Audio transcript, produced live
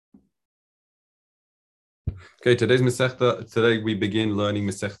Okay, today we begin learning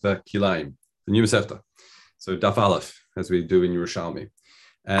Masechta Kilayim, the new Masechta. So Daf Aleph, as we do in Yerushalmi.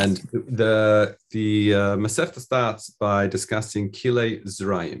 And the Masechta starts by discussing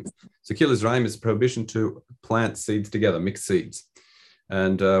Zra'im. So Zra'im is prohibition to plant seeds together, mix seeds.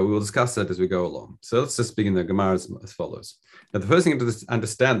 And we will discuss that as we go along. So let's just begin the Gemara as follows. Now, the first thing to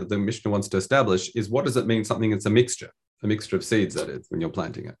understand that the Mishnah wants to establish is what does it mean something that's a mixture of seeds, that is, when you're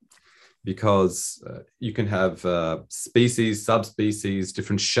planting it. Because you can have species, subspecies,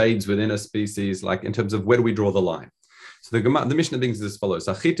 different shades within a species, like in terms of where do we draw the line. So the Mishnah thinks as follows.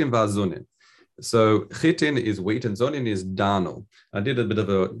 Chitin va'zunin. So chitin is wheat and zonin is darnel. I did a bit of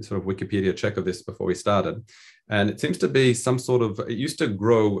a sort of Wikipedia check of this before we started. And it seems to be some sort of, it used to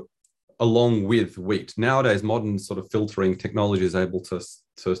grow along with wheat. Nowadays, modern sort of filtering technology is able to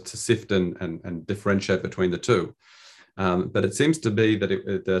sift and differentiate between the two. But it seems to be that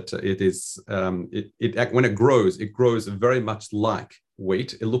when it grows very much like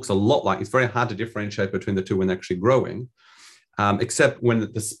wheat. It looks a lot like, it's very hard to differentiate between the two when they're actually growing, except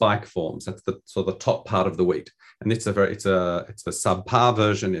when the spike forms. That's the sort of the top part of the wheat, and it's a subpar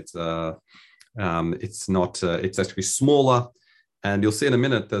version. It's actually smaller, and you'll see in a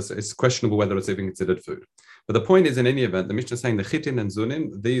minute it's questionable whether it's even considered food. But the point is, in any event, the Mishnah is saying the chitin and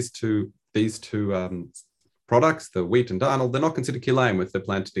zunin, these two products, the wheat and darnel, they're not considered kilayim if they're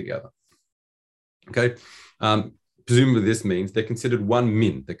planted together. Okay, presumably this means they're considered one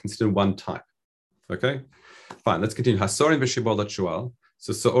min, they're considered one type. Okay, fine. Let's continue. Hasorim v'shibolat shual.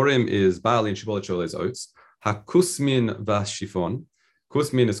 So sorim is barley and shibolat shual is oats. Hakusmin v'shifon.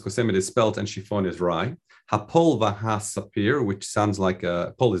 Kusmin is kosemet is spelt and shifon is rye. Hapol v'hasapir, which sounds like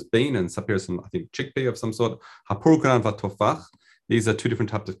pol is bean and sapir is some, I think, chickpea of some sort. Hapurkan v'tofach. These are two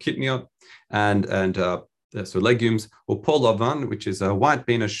different types of kitniot so legumes, or pol lavan, which is a white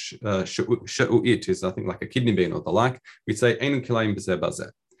bean, she'u'it is, I think, like a kidney bean or the like. We say ein kilayim b'zeh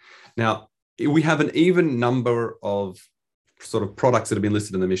b'zeh. Now, we have an even number of sort of products that have been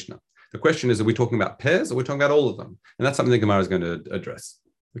listed in the Mishnah. The question is, are we talking about pairs or are we talking about all of them? And that's something the Gemara is going to address.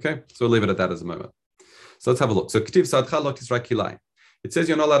 Okay, so we'll leave it at that as a moment. So let's have a look. So Ketiv Sadcha Lo Tisra Kilayim. It says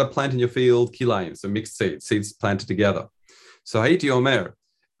you're not allowed to plant in your field kilayim, so mixed seeds planted together. So Haiti Omer,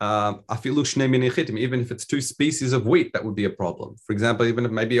 even if it's two species of wheat, that would be a problem. For example, even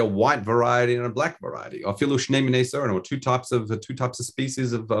if maybe a white variety and a black variety, or two types of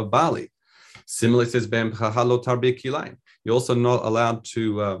species of barley. Similarly, it says you're also not allowed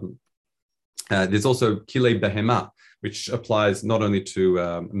to. There's also kilei behema, which applies not only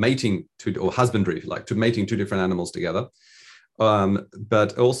to mating or husbandry, like to mating two different animals together,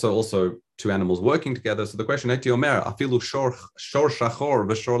 but also two animals working together. So the question, maybe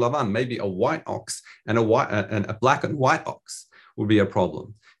a white ox and a black and white ox would be a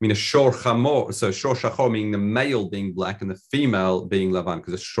problem. I mean, a shor chamor, so shor shachor meaning the male being black and the female being lavan,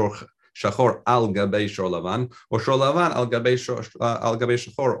 because it's shor shachor al gabei shor lavan, or shor lavan al gabei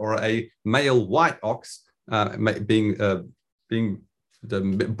shachor, or a male white ox being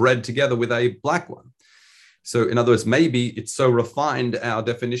bred together with a black one. So in other words, maybe it's so refined, our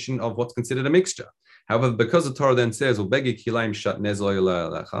definition of what's considered a mixture. However, because the Torah then says, the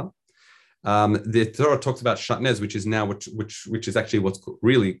Torah talks about shatnez, which is now which is actually what's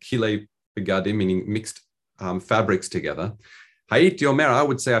really kilei begadim, meaning mixed fabrics together. Hayiti omer, I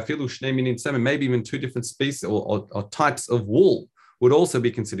would say, maybe even two different species or types of wool would also be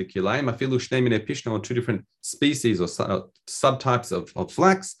considered kilayim. Or two different species or subtypes of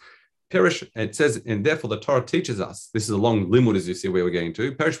flax. Perish, it says, and therefore the Torah teaches us, this is a long limud as you see where we're going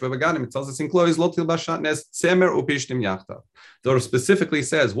to, Perish Bevaganim, it tells us in clothes, Lotil Bashatnes, Semer Upishtim Yachta. The Torah specifically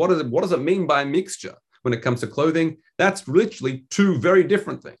says, what does it mean by mixture when it comes to clothing? That's literally two very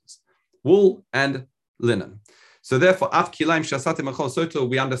different things, wool and linen. So therefore, Af Kilayim Shasatim Achol Soto,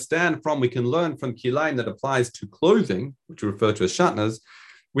 we can learn from Kilayim that applies to clothing, which we refer to as shatnas.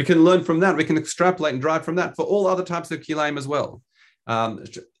 We can learn from that, we can extrapolate and derive from that for all other types of Kilayim as well.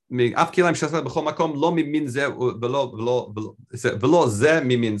 Meaning the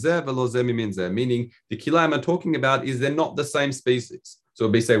kilayim I'm talking about is they're not the same species. So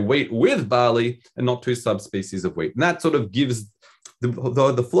we say wheat with barley and not two subspecies of wheat. And that sort of gives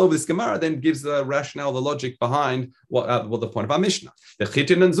the flow of this Gemara then gives the rationale, the logic behind what the point of our Mishnah. The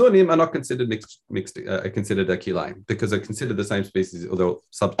chitin and zunim are not considered considered a kilayim because they're considered the same species or the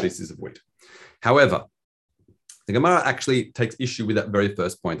subspecies of wheat. However, the Gemara actually takes issue with that very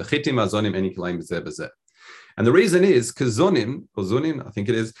first point. The chitim azonim eni kilayim b'zeh b'zeh. And the reason is because zonim, or zunin, I think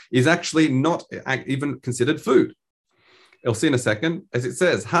it is actually not even considered food. You'll see in a second, as it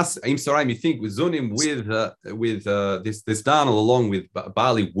says, has im sarayim, you think with zunim with this darnel along with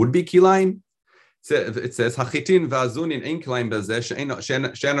barley would be kilayim. It says, "Hachitin va'azunin ein kilayim bezeh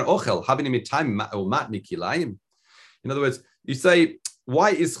she'ena ochel havinim mitayim or mat mikilayim." In other words, you say,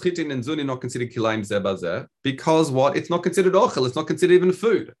 why is chitin and zunin not considered kilayim zeh bazeh? Because what? It's not considered ochel. It's not considered even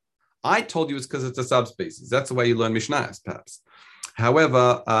food. I told you it's because it's a subspecies. That's the way you learn Mishnahs, perhaps.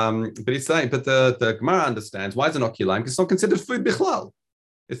 However, but he's saying, but the Gemara understands why is it not kilayim? Because it's not considered food bichlal.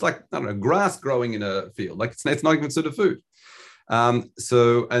 It's like, I don't know, grass growing in a field. Like it's not even considered food.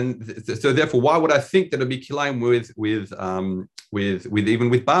 So therefore, why would I think that it'd be kilayim with even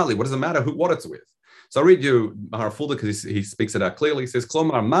with barley? What does it matter what it's with? So I'll read you Maharfulda because he speaks it out clearly. He says, why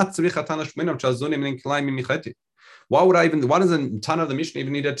doesn't Tana of the Mishnah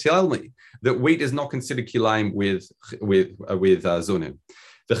even need to tell me that wheat is not considered kilayim with zunim?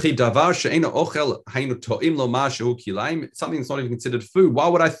 Something that's not even considered food. Why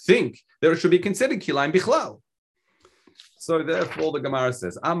would I think that it should be considered kilayim bichlal? So therefore, the Gemara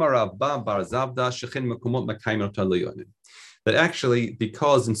says, that actually,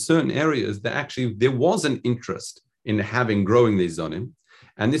 because in certain areas, there was an interest in growing these zonim,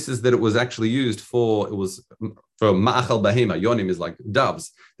 and this is that it was actually used for ma'achal bahema. Yonim is like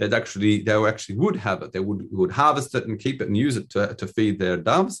doves. They actually would have it. They would harvest it and keep it and use it to feed their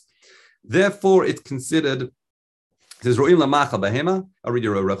doves. Therefore, it's considered. It says ro'im lamachal bahema. I read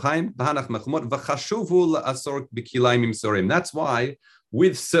your Rav Chaim. V'hanach mechumot v'chashuvu la'asor b'kilayim sorim. That's why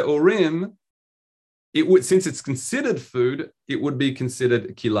with seorim, it would, since it's considered food, it would be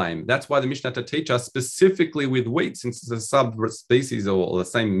considered kilayim. That's why the Mishnah to teach us specifically with wheat, since it's a subspecies or the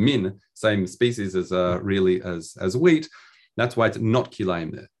same species as as wheat. That's why it's not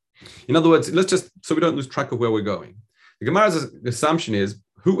kilayim there. In other words, so we don't lose track of where we're going. The Gemara's assumption is,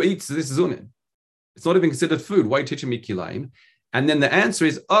 who eats this zunin? It's not even considered food. Why are you teaching me kilayim? And then the answer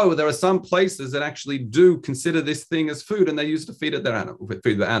is, there are some places that actually do consider this thing as food, and they use it to feed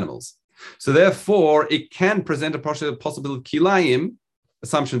the animals. So therefore, it can present a possibility of kilayim,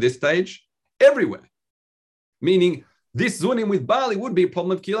 assumption at this stage, everywhere. Meaning, this zunim with barley would be a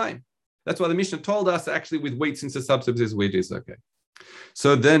problem of kilayim. That's why the Mishnah told us actually with wheat, since the subspecies wheat is okay.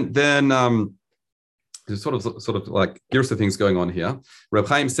 So then there's sort of like gears of things going on here. Reb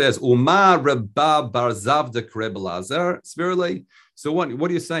Chaim says, "Uma Rabba Bar Zavda Reb Elazar Svirli." So what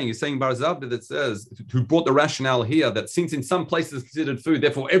are you saying? You're saying Bar Zavda that says, who brought the rationale here that since in some places it's considered food,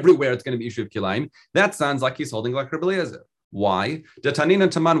 therefore everywhere it's going to be issue of kilayim. That sounds like he's holding like Reb Elazar. Why? The Tanin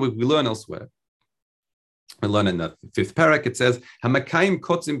and Taman we learn elsewhere. We learn in the 5th parak. It says, "Hamakayim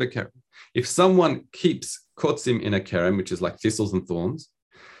kotzim bekerem." If someone keeps kotzim in a kerem, which is like thistles and thorns.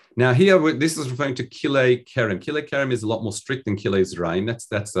 Now here, this is referring to kilei kerem. Kilei kerem is a lot more strict than kilei zra'im.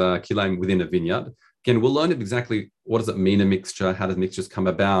 That's kilayim within a vineyard. Again, we'll learn exactly what does it mean, a mixture, how does mixtures come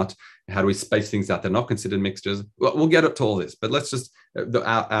about, how do we space things out? They're not considered mixtures. We'll get to all this, but let's just,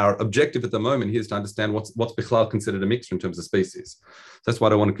 our objective at the moment here is to understand what's bichlal considered a mixture in terms of species. So that's why I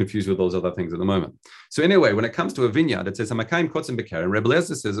don't want to confuse you with those other things at the moment. So anyway, when it comes to a vineyard, it says, Hamakayim kotzim bekerem. Reb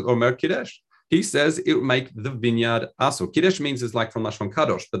Elazar says, Omer Kidesh. He says it would make the vineyard asur. Kiddush means it's like from Lashon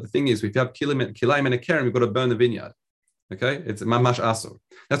Kadosh, but the thing is, if you have kilayim and a kerem, you've got to burn the vineyard. Okay, it's mamash asur.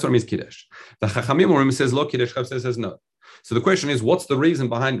 That's what it means kiddush. The Chachamim says lo kiddush, Chav says no. So the question is, what's the reason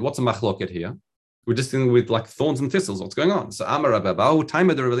behind? What's a machloket here? We're just dealing with like thorns and thistles. What's going on? So Amar Rabbahu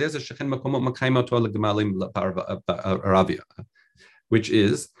Taima de Reb Elazar shechen makomot makayim to legemalim Aravia, which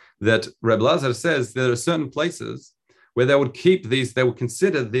is that Reb Elazar says there are certain places where they would keep these. They would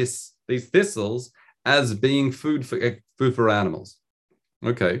consider these thistles as being food for animals.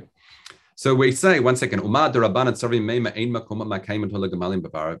 Okay. So we say, one second, Umar Darabanat Sarim Mema Ein Makom Makayim to Legamalim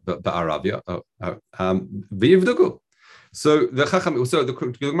Ba'aravia V'yivdugu. So the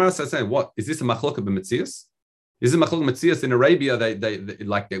Gemara says, saying, what is this a machloka b'metzias? Is it machloka b'metzias in Arabia? They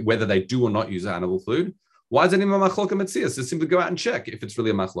like whether they do or not use animal food. Why is it even a machloka b'metzias? Just simply go out and check if it's really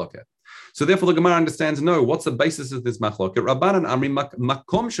a machloka. So therefore, the Gemara understands. No, what's the basis of this machloka? Rabbanan Amri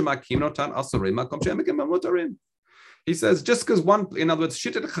Makom Shemakim Notan Asuri Makom Shemakim Mutarim. He says, just because in other words,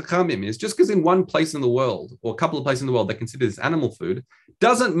 Shittat Chachamim is just because in one place in the world or a couple of places in the world they consider this animal food,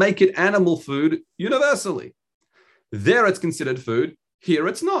 doesn't make it animal food universally. There it's considered food, here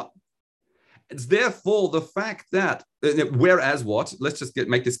it's not. It's therefore the fact that, whereas what, let's just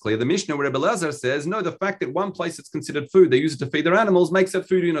make this clear, the Mishnah where Reb Elazar says, no, the fact that one place it's considered food, they use it to feed their animals, makes it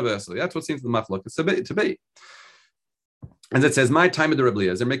food universally. That's what seems the maflok to be. And it says, my time of the Reb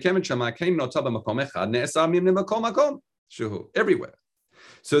Elazar, everywhere.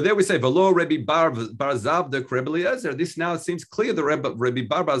 So there we say, Velo Rebbe Bar Zavda Reb Elazar. This now seems clear that Rebbe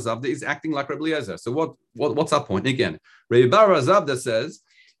Bar Zavda is acting like Reb Elazar. So what's our point? Again, Rebbe Bar Zavda says,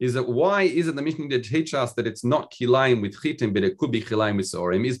 is that why is it the Mishnah did teach us that it's not Kilayim with Chitim, but it could be Kilayim with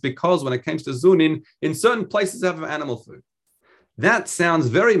Sorim, is because when it comes to Zunin, in certain places they have animal food. That sounds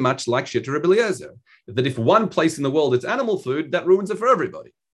very much like Shitta Rebbe Eliezer, that if one place in the world is animal food, that ruins it for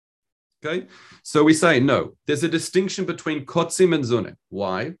everybody. Okay, so we say no. There's a distinction between kotzim and zunim.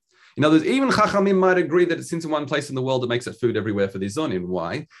 Why? In other words, even Chachamim might agree that since in one place in the world it makes it food everywhere for the zunim.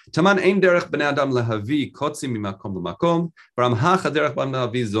 Why? Taman ein derech bnei adam lahavi kotzim mimakom lemakom, v'ram hacha derech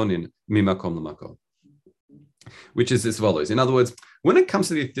bnei lahavi zonin mimakom lemakom. Which is as follows. In other words, when it comes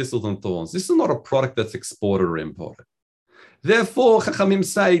to the thistles and thorns, this is not a product that's exported or imported. Therefore, Chachamim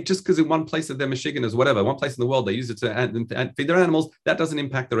say, just because in one place of their Michigan is whatever, one place in the world they use it to feed their animals, that doesn't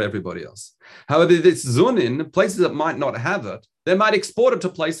impact everybody else. However, this zunin, places that might not have it, they might export it to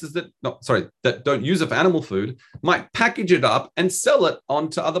places that don't use it for animal food, might package it up and sell it on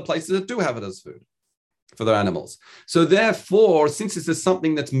to other places that do have it as food for their animals. So therefore, since this is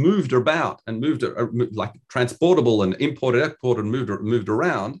something that's moved about and moved like transportable and imported, exported, and moved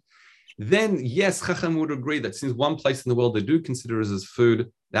around, then yes, Chacham would agree that since one place in the world they do consider it as food,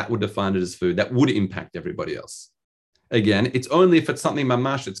 that would define it as food. That would impact everybody else. Again, it's only if it's something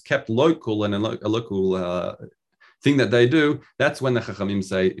mamash that's kept local and a local thing that they do, that's when the Chachamim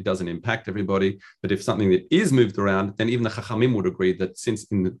say it doesn't impact everybody. But if something that is moved around, then even the Chachamim would agree that since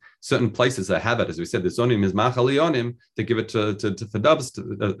in certain places they have it, as we said, the zonim is machalionim, to give it to doves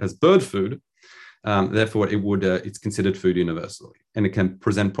as bird food. Therefore, it's considered food universally, and it can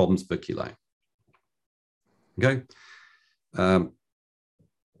present problems for Kilayim. Okay. So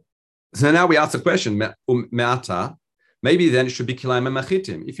now we ask the question, me'ata, maybe then it should be Kilayim and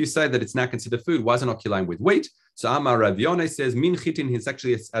machitim. If you say that it's now considered food, why is it not Kilayim with wheat? So Amar Rav Yonah says, min chitin is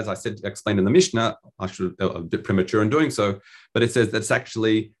actually, as I said, explained in the Mishnah, I should a bit premature in doing so, but it says that's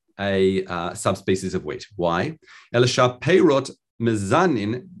actually a subspecies of wheat. Why? Elisha peirot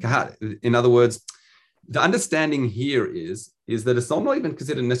mezanin, in other words, the understanding here is that it's not even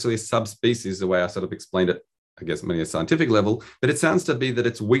considered necessarily a subspecies, the way I sort of explained it, I guess, maybe a scientific level, but it sounds to be that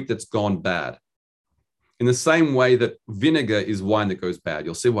it's wheat that's gone bad. In the same way that vinegar is wine that goes bad.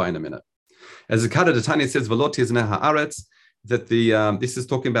 You'll see why in a minute. As the Kada Tanya says, Velot Tizneh haaretz, that this is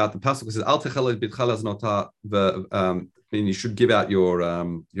talking about the pasuk that says, Al techel bitchal aznota, you should give out your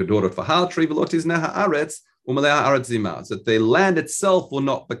daughter for harlotry, Velot Tizneh haaretz, umalei haaretz zimah, that the land itself will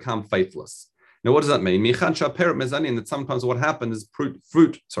not become faithless. Now, what does that mean? That sometimes what happens is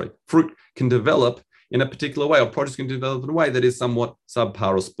fruit can develop in a particular way, or produce can develop in a way that is somewhat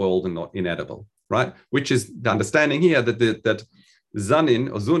subpar or spoiled and not inedible, right? Which is the understanding here that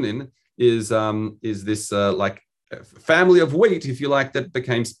zanin or zunin is this like family of wheat, if you like, that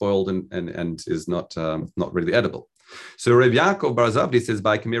became spoiled and is not really edible. So Rav Yaakov Bar Zavdi says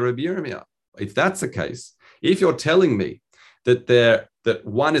by Kamir Rabbi Yirmiyah, if that's the case, if you're telling me that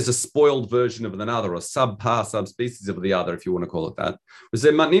one is a spoiled version of another, or subspecies of the other, if you want to call it that,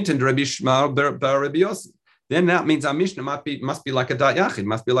 then that means our Mishnah must be like a Dat Yachid,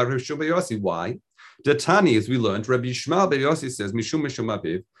 must be like Rav Shua bar Yossi. Why? The Tani, as we learned, Rabbi Yishmael bar Yossi says, Mishum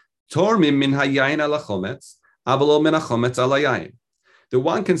aviv, Tormim min hayayin ala chometz, avalo min hachometz ala yayin. The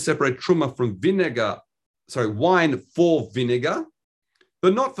one can separate truma from wine for vinegar,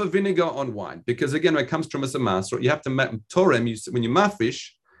 but not for vinegar on wine, because again, when it comes to Trumas and Masra, you have to torem. When you mafish,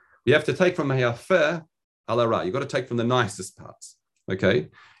 you have to take from hayafer ala ra. You got to take from the nicest parts. Okay.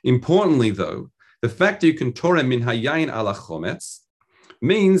 Importantly, though, the fact that you can torem min hayayin ala chometz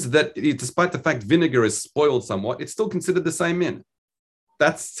means that despite the fact vinegar is spoiled somewhat, it's still considered the same min.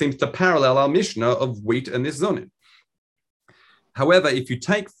 That seems to parallel our Mishnah of wheat and this zonin. However, if you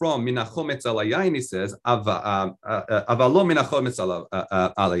take from minachometz alayayin, he says avalo minachometz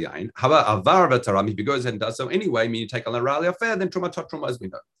alayayin. However, avar v'taram, if he goes ahead and does so anyway, meaning you take al rali affair, then truma as we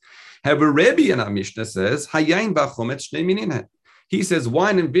know. However, Rebbe in our Mishnah says hayayin v'chometz shnei minin. He says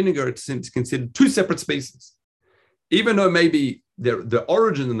wine and vinegar are considered two separate species, even though maybe the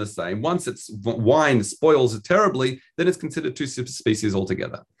origin is the same. Once wine spoils it terribly, then it's considered two species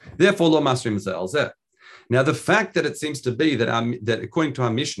altogether. Therefore, lo masrim zeh. Now, the fact that it seems to be that according to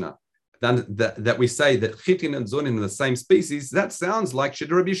our Mishnah, that we say that chitin and zunin are the same species, that sounds like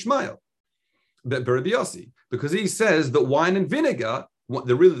Shiddur Rabbi Yishmael, Rabbi Yossi, because he says that wine and vinegar,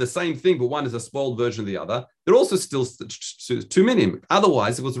 they're really the same thing, but one is a spoiled version of the other. They're also still two minim.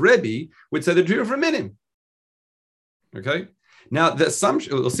 Otherwise, if it was Rebbe, we'd say they're two different minim. Okay? Now, the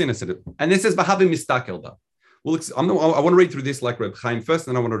assumption, we'll see in a second, and this says, Bahavi mistakel da. Well, I want to read through this like Reb Chaim first,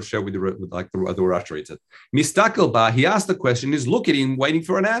 and then I want to share with you like the Rashi reads it. Mistakel ba, he asked the question, he's looking at him, waiting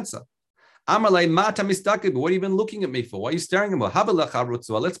for an answer. Amalei mata mistakel, what are you even looking at me for? Why are you staring at me?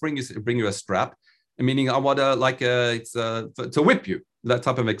 Let's bring you a strap, meaning I want to whip you, that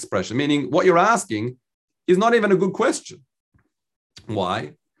type of expression, meaning what you're asking is not even a good question.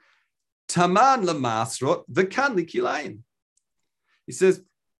 Why? Taman lemasrot v'kan kilayim. He says,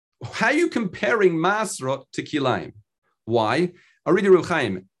 how are you comparing masrot to kilayim? Why? I read Reb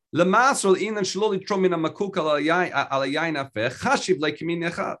Chaim. Lemasrot inan shelo litrom min hamakuk al yayin afer chashiv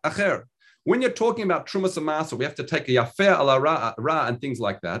lekimin acher. When you're talking about trumas and masrot, we have to take a yafer al ra and things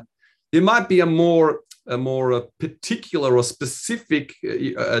like that. There might be a more particular or specific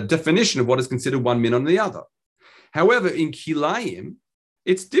definition of what is considered one min on the other. However, in kilayim,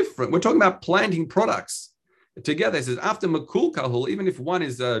 it's different. We're talking about planting products together. It says after makul kahul, even if one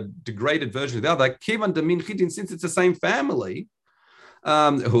is a degraded version of the other, kivan damin chitin, since it's the same family,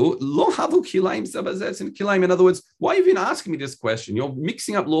 who lo havu kilayim sabazets in kilayim. In other words, why are you even asking me this question? You're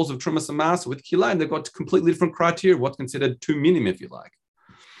mixing up laws of trumas and masrot with kilayim. They've got completely different criteria. What's considered two minim, if you like.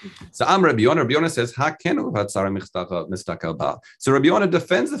 So Rabbi Yonah says, so Rabbi Yonah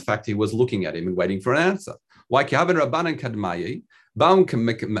defends the fact he was looking at him and waiting for an answer. Why? They were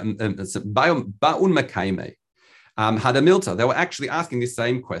actually asking the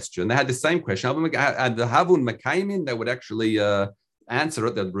same question. They had the same question. They would actually answer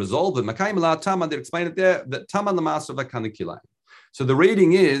it, they'd resolve it. They'd explain it there, that Taman Lamaster Kilayim. So the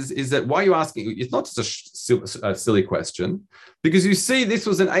reading is that why are you asking? It's not just a silly question, because you see this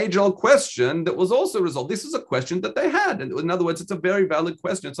was an age-old question that was also resolved. This is a question that they had. And in other words, it's a very valid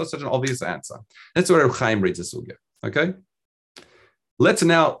question. It's not such an obvious answer. That's where Reb Chaim reads the sugya. Okay?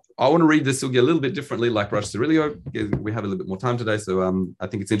 I want to read the sugya a little bit differently, like Rosh Cirilio. We have a little bit more time today, so I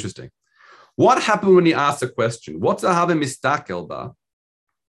think it's interesting. What happened when he asked a question? What's a have mistakel ba?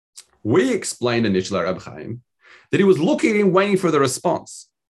 We explained initially, Reb Chaim, that he was looking and waiting for the response.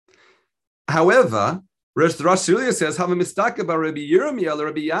 However, Rosh Cirilio says, have a mistake about Rabbi Yirmiyah or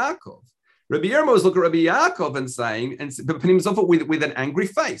Rabbi Yaakov. Rabbi Yirmiyah was looking at Rabbi Yaakov and saying, and putting himself up with an angry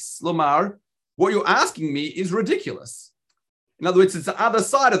face. Lomar, what you're asking me is ridiculous. In other words, it's the other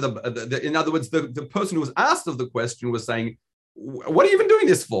side of in other words, the person who was asked of the question was saying, what are you even doing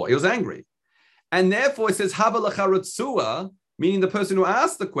this for? He was angry. And therefore it says, Hava lecha ratzua, meaning the person who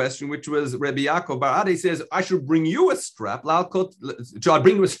asked the question, which was Rabbi Yaakov Bar Adi, says, I should bring you a strap. Should I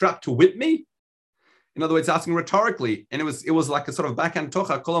bring you a strap to whip me? In other words, asking rhetorically. And it was like a sort of backhand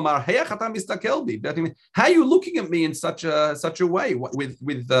tocha. How are you looking at me in such a way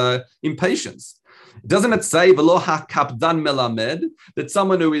with impatience? Doesn't it say that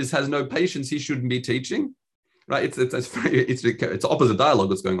someone who has no patience, he shouldn't be teaching? Right? It's opposite dialogue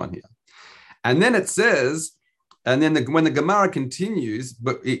that's going on here. And then it says, and then when the Gemara continues,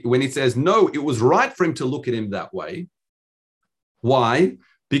 when it says, no, it was right for him to look at him that way. Why?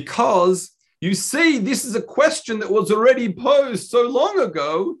 Because you see, this is a question that was already posed so long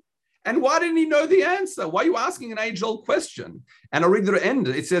ago. And why didn't he know the answer? Why are you asking an age-old question? And I'll read the end.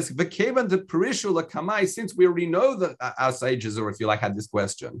 It says, since we already know that our sages, or if you like, had this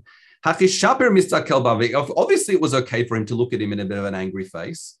question. Obviously, it was okay for him to look at him in a bit of an angry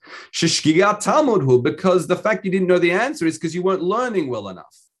face. Because the fact you didn't know the answer is because you weren't learning well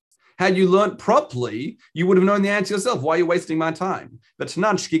enough. Had you learned properly, you would have known the answer yourself. Why are you wasting my time? But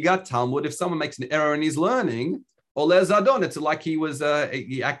Tanan Shkigat Talmud, if someone makes an error in his learning, it's like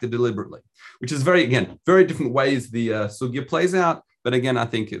he acted deliberately, which is very different ways the sugya plays out. But again, I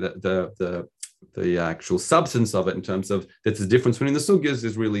think that the actual substance of it, in terms of that's the difference between the sugyas,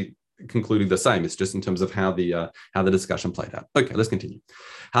 is really concluding the same. It's just in terms of how the discussion played out. Okay, let's continue.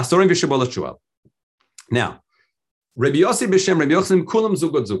 Now, Rabbi Yossi b'Shem Rabbi Yochanan kulam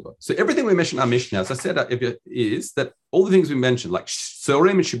zugot zugot. So everything we mentioned in our Mishnah, as I said, is that all the things we mentioned, like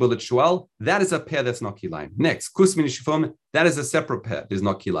Sorim and Shibolet Shual, that is a pair that's not Kilayim. Next, Kusmin and Shifom, that is a separate pair, is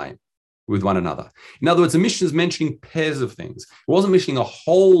not Kilayim with one another. In other words, the Mishnah is mentioning pairs of things. It wasn't mentioning a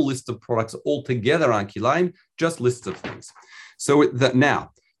whole list of products all together on Kilayim, just lists of things. So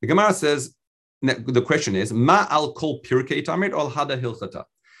now, the Gemara says, the question is, Ma al kol pirkei tamid or hada hilchata?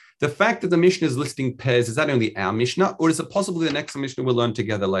 The fact that the Mishnah is listing pairs, is that only our Mishnah, or is it possibly the next Mishnah we'll learn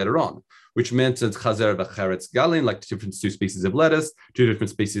together later on, which meant it's chazer v'cheretz galin, like two species of lettuce, two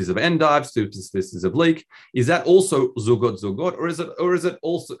different species of endives, two different species of leek. Is that also zugot, or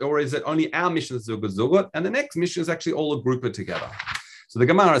is it only our Mishnah zugot, and the next Mishnah is actually all a group together? So the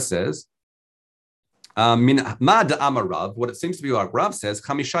Gemara says, what it seems to be like Rav says,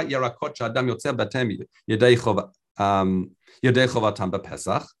 chamishat yarakot shadam yotzer batem yedei chovatam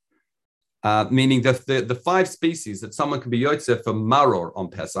b'Pesach. Meaning the five species that someone can be yotzer for maror on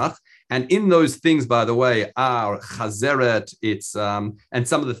Pesach, and in those things, by the way, are chazeret. It's and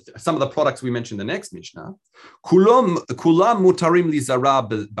some of the products we mentioned in the next Mishnah. Kulam mutarim li zara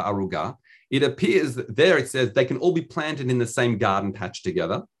ba'aruga. it appears that there it says they can all be planted in the same garden patch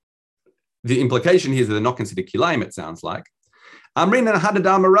together. The implication here is that they're not considered Kilayim, it sounds like.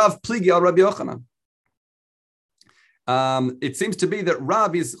 It seems to be that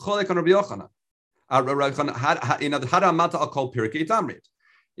Rav is Cholek on Rabbi Yochanan.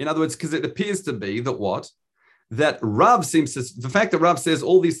 In other words, because it appears to be that what? That Rav seems to, the fact that Rav says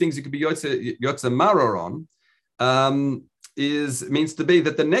all these things you could be Yotze Maror on, means to be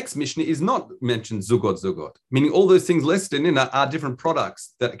that the next Mishnah is not mentioned Zugot, meaning all those things listed in are different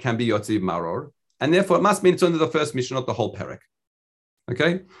products that can be Yotze Maror, and therefore it must mean it's only the first Mishnah, not the whole Perek.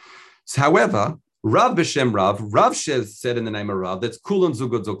 Okay? So, however, Rav B'Shem Rav said in the name of Rav, that's Kulon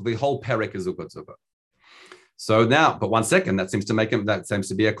Zugot, the whole Perek is Zugot. So now, but 1 second, that seems to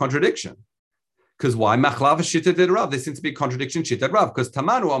be a contradiction. Because why? Machlav Shittet Rav. There seems to be a contradiction Shittet Rav. Because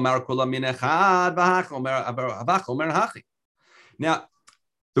Tamanu Amar Kula Min Echad V'Hach Omer Hachi. Now,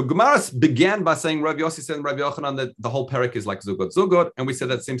 the Gemara began by saying Rav Yossi said Rav Yochanan that the whole Perek is like Zugot, and we said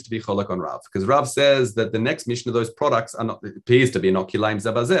that seems to be Cholek on Rav. Because Rav says that the next mission of those products appears to be not Kilayim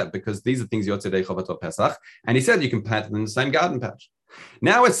Zabazeh, because these are things Yotzei Chovato Pesach, and he said you can plant them in the same garden patch.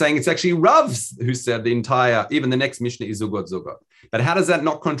 Now it's saying it's actually Rav who said even the next Mishnah is Zugot. But how does that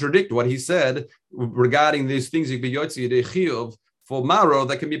not contradict what he said regarding these things you be Yotzi Yedei Chiyuv for Maro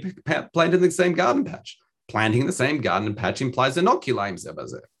that can be planted in the same garden patch? Planting in the same garden patch implies they're not Kilayim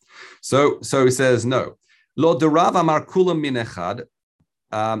Zebazeh. So he says, no. Lo de Rav Amar Kulam Min Echad.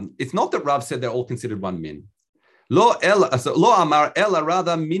 It's not that Rav said they're all considered one min. Lo Amar Ella,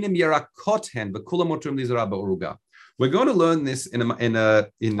 rather Minim Yerakot Hen, but Kulam Otrim Lizaraba Uruga. We're going to learn this in the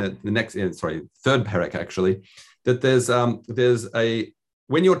next, third parak actually, that there's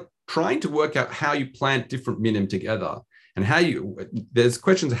when you're trying to work out how you plant different minim together and there's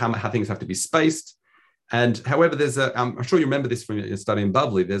questions of how things have to be spaced. And however, I'm sure you remember this from your study in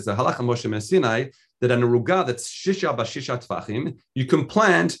Bavli, there's a halacha Moshe Messinai that an aruga that's shisha b'shisha tfachim, you can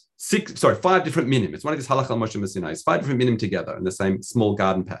plant 5 different minim. It's one of these halacha Moshe Messinai. It's 5 different minim together in the same small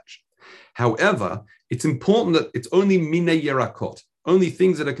garden patch. However, it's important that it's only minei yerakot, only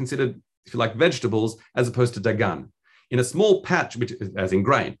things that are considered, if you like, vegetables, as opposed to dagan. In a small patch, which as in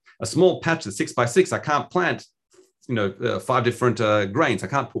grain, a small patch that's 6 by 6, I can't plant, 5 different grains. I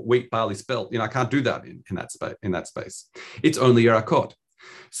can't put wheat, barley, spelt. I can't do that in that space. It's only yerakot.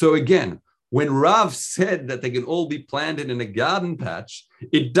 So again, when Rav said that they can all be planted in a garden patch,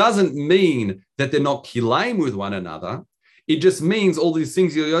 it doesn't mean that they're not kilayim with one another. It just means all these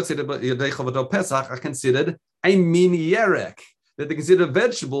things are considered a min yerek, that they're considered a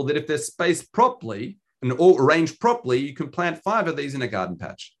vegetable that if they're spaced properly and all arranged properly, you can plant 5 of these in a garden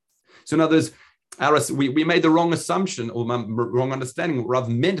patch. So in other words, we made the wrong assumption or wrong understanding what Rav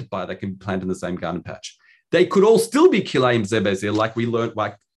meant by they can plant in the same garden patch. They could all still be kilayim zebezir, like we learned,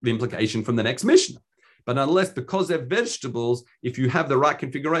 like the implication from the next Mishnah. But because they're vegetables, if you have the right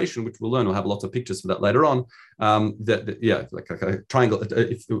configuration, which we'll learn, we'll have lots of pictures for that later on. Like a triangle.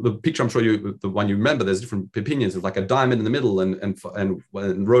 The picture, I'm sure the one you remember, there's different opinions. It's like a diamond in the middle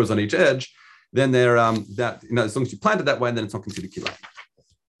and rows on each edge. Then they're as long as you plant it that way, then it's not considered kilayim.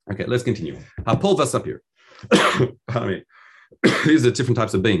 Okay, let's continue. Pull this up here. Pardon me. These are different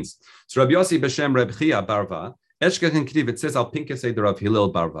types of beans. So Rabbi Yossi b'Shem Reb Chia Barva Eshkech Ktiv. It says al Pinkei Rav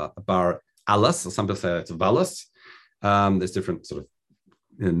Hillel Barva Bar Alas, or some people say it's Valas. There's different sort of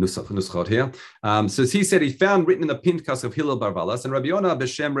nuschot here. So he said he found written in the Pinkas of Hillel Bar Valas, and Rabbi Yonah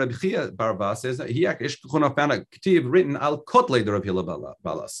b'Shem Reb Chia Barva says that he found a Ktiv written al Kotlei the Rav Hillel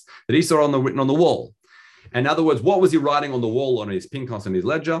Valas, that he saw written on the wall. In other words, what was he writing on the wall on his Pinkas and his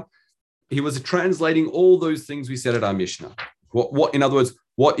ledger? He was translating all those things we said at our Mishnah. What in other words,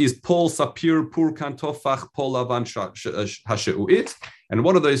 what is Pol Sapir Pur Kantofach Pol Lavan Hasheuit? And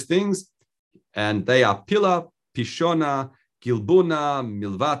what are those things? And they are Pila, Pishona, Gilbuna,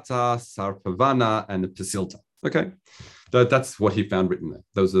 Milvata, Sarpavana, and Pesilta. Okay, that's what he found written there.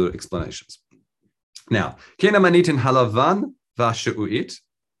 Those are the explanations. Now, Kena Manitin Halavan Vasheuit.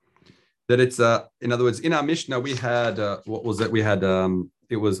 That it's in other words, in our Mishnah we had what was it? We had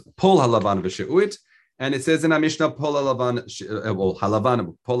it was Pol Halavan Vasheuit, and it says in our Mishnah Pol Halavan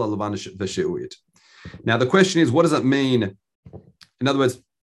Halavan Pol Halavan Vasheuit. Now the question is, what does it mean? In other words,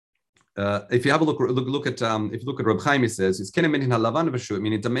 if you have a look at if you look at Reb Chaim, he says it's Kena Manitin Halavan Vasheuit,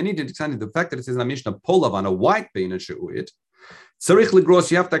 meaning the fact that it says in our Mishnah Pol Lavan, a white bean, and Sheuit. Tzarich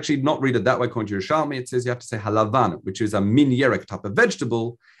Ligros, you have to actually not read it that way according to Yerushalmi. It says you have to say halavan, which is a min yerek type of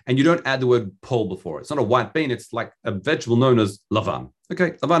vegetable, and you don't add the word pol before it. It's not a white bean, it's like a vegetable known as lavan.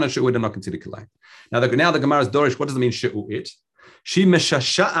 Okay, lavan and she'uit are not considered kilayim. Now the Gemara's dorish, what does it mean she'uit? She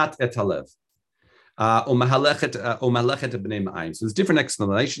meshasha'at et halev, or mahalechet b'nei ma'ayim. So there's different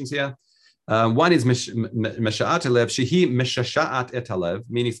explanations here. One is mesha'at alev, shehi meshasha'at et alev,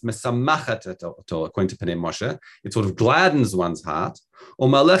 meaning mesamachat eto, according to Pnei Moshe. It sort of gladdens one's heart. Or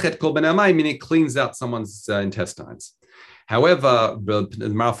malechet kol ben amayim, meaning it cleans out someone's intestines. However, the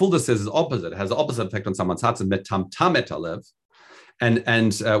Marafulda says it's opposite. It has the opposite effect on someone's heart. It's metamtam et alev. And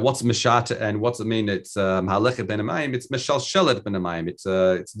what's meshat and what's it mean? It's halechet ben amayim. It's meshalshelet ben amayim.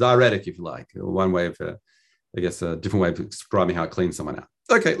 It's diuretic, if you like. One way of, I guess, a different way of describing how it cleans someone out.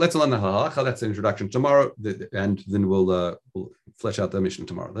 Okay, let's learn the halacha. That's the introduction tomorrow, and then we'll flesh out the mission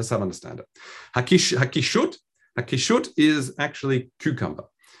tomorrow. Let's have a understand it. Hakishut is actually cucumber.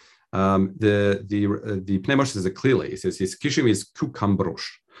 The Pnei Moshe says it clearly. He says his kishim is cucumbrosh,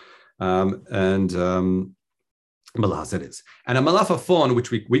 and malaz it is. And a malafafon,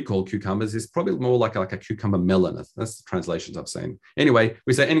 which we call cucumbers, is probably more like a cucumber melon. That's the translations I've seen. Anyway,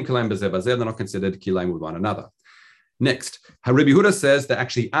 we say any kalaim bazer bazer, they're not considered kilayim with one another. Next, Rabbi Yehuda says there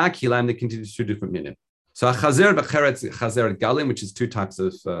actually are kilayim that contain two different minim. So a chazer chazer galim, which is two types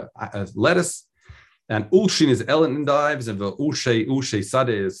of lettuce, and ulshin is endives, and the ulshe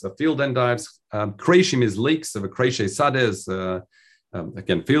sadeh is field endives. Kreshim is leeks, of a kreshe sadeh is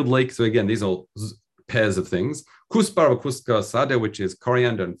again field leek. So again, these are all pairs of things. Kuspar kuska sadeh, which is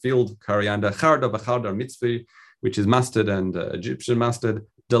coriander and field coriander. Charda v'chardar mitzvi, which is mustard and Egyptian mustard.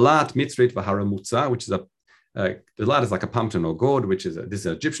 Dalat mitzrit v'haramutza, which is dalat is like a pumpkin or gourd, which is this is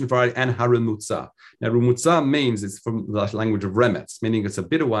an Egyptian variety, and haramutza. Now, rumutza means it's from the language of remetz, meaning it's a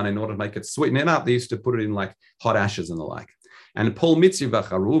bitter one. In order to make it sweeten it up, they used to put it in like hot ashes and the like. And pol mitzi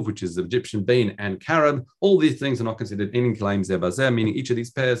v'charuv, which is Egyptian bean and carob, all these things are not considered any kalaim zer bazer, meaning each of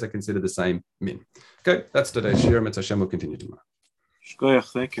these pairs are considered the same min. Okay, that's today's shir. Mitzvah Hashem will continue tomorrow.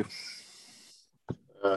 Shkoyach, thank you.